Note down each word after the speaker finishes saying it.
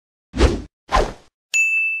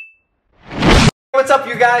what's up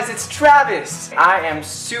you guys? It's Travis. I am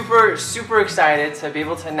super excited to be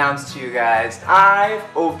able to announce to you guys I've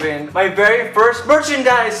opened my very first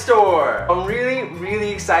merchandise store. I'm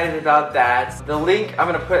really excited about that. The link I'm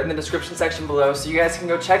gonna put in the description section below so you guys can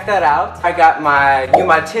go check that out. I got my You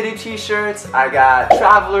My Titty t-shirts, I got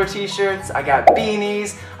traveler t-shirts, I got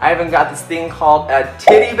beanies, I even got this thing called a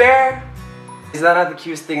titty bear. Is that not the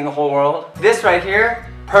cutest thing in the whole world? This right here,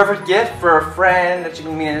 perfect gift for a friend that you've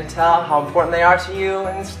been meaning to tell how important they are to you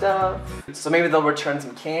and stuff. So maybe they'll return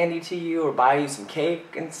some candy to you or buy you some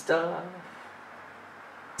cake and stuff.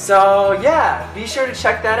 So yeah, be sure to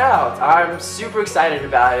check that out. I'm super excited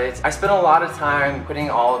about it. I spent a lot of time putting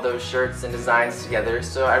all of those shirts and designs together,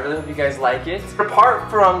 so I really hope you guys like it. Apart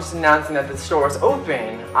from just announcing that the store is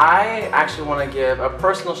open, I actually want to give a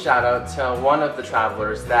personal shout out to one of the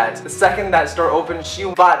travelers that the second that store opened, she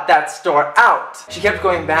bought that store out. She kept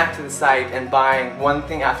going back to the site and buying one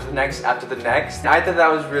thing after the next after the next. I thought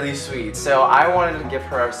that was really sweet, so I wanted to give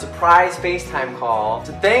her a surprise FaceTime call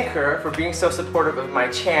to thank her for being so supportive of my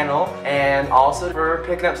channel and also for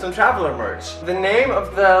picking up some traveler merch. The name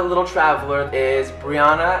of the little traveler is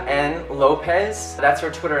Bryant N. Lopez. That's her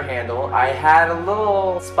Twitter handle. I had a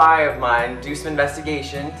little spy of mine do some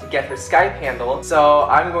investigation to get her Skype handle, so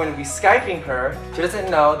I'm going to be Skyping her. She doesn't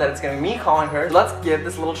know that it's going to be me calling her. Let's give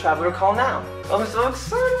this little traveler a call now. I'm so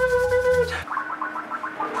excited!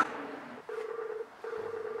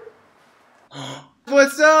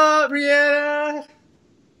 What's up, Brianna?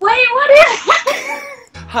 Wait, what is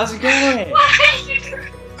How's it going? What are you doing?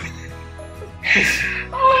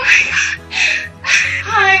 Oh my god.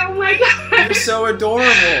 Hi, oh my god. You're so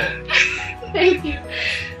adorable. Thank you.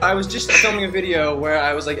 I was just filming a video where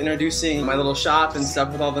I was like introducing my little shop and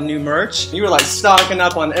stuff with all the new merch. You were like stocking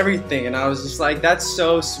up on everything and I was just like, that's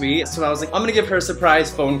so sweet. So I was like, I'm gonna give her a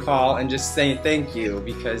surprise phone call and just say thank you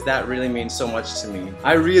because that really means so much to me.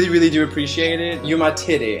 I really do appreciate it. You're my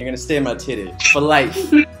titty. You're gonna stay in my titty for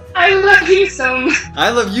life. I love you so much. I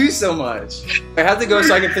love you so much. I have to go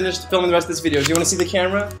so I can finish filming the rest of this video. Do you want to see the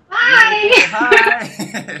camera? Hi.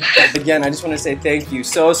 Hi. Again, I just want to say thank you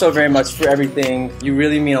so very much for everything. You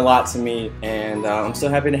really mean a lot to me, and I'm so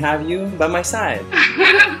happy to have you by my side.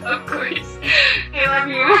 Of course. I love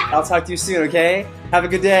you. I'll talk to you soon, okay? Have a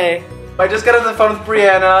good day. I just got on the phone with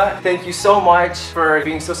Brianna. Thank you so much for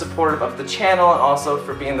being so supportive of the channel and also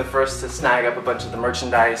for being the first to snag up a bunch of the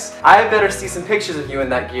merchandise. I better see some pictures of you in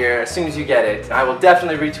that gear as soon as you get it. I will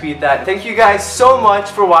definitely retweet that. Thank you guys so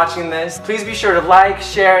much for watching this. Please be sure to like,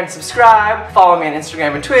 share, and subscribe. Follow me on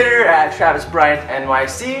Instagram and Twitter at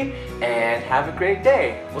TravisBryantNYC, and have a great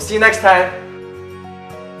day. We'll see you next time.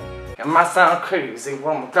 It might sound crazy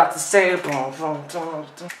what I'm about to say. Come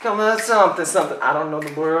on, something. I don't know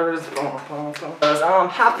the words. Cause I'm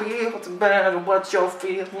happy with the band. What you're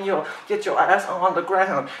feeling, yo, get your ass on the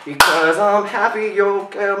ground. Because I'm happy, yo,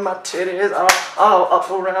 get my titties all up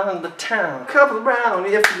around the town. Couple around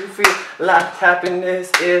if you feel like happiness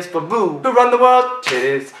is for boo. Who run the world?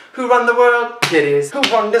 Titties. Who run the world? Titties. Who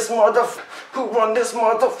run this motherfucker? Who run this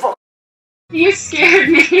motherfucker? You scared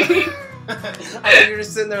me. I thought you were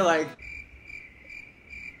just sitting there like...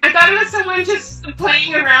 I thought it was someone just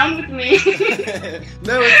playing around with me.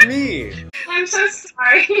 No, it's me. I'm so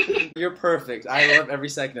sorry. You're perfect. I love every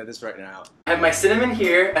second of this right now. I have my cinnamon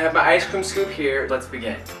here. I have my ice cream scoop here. Let's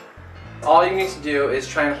begin. All you need to do is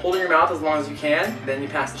try and hold in your mouth as long as you can, then you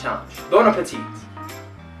pass the challenge. Bon appetit.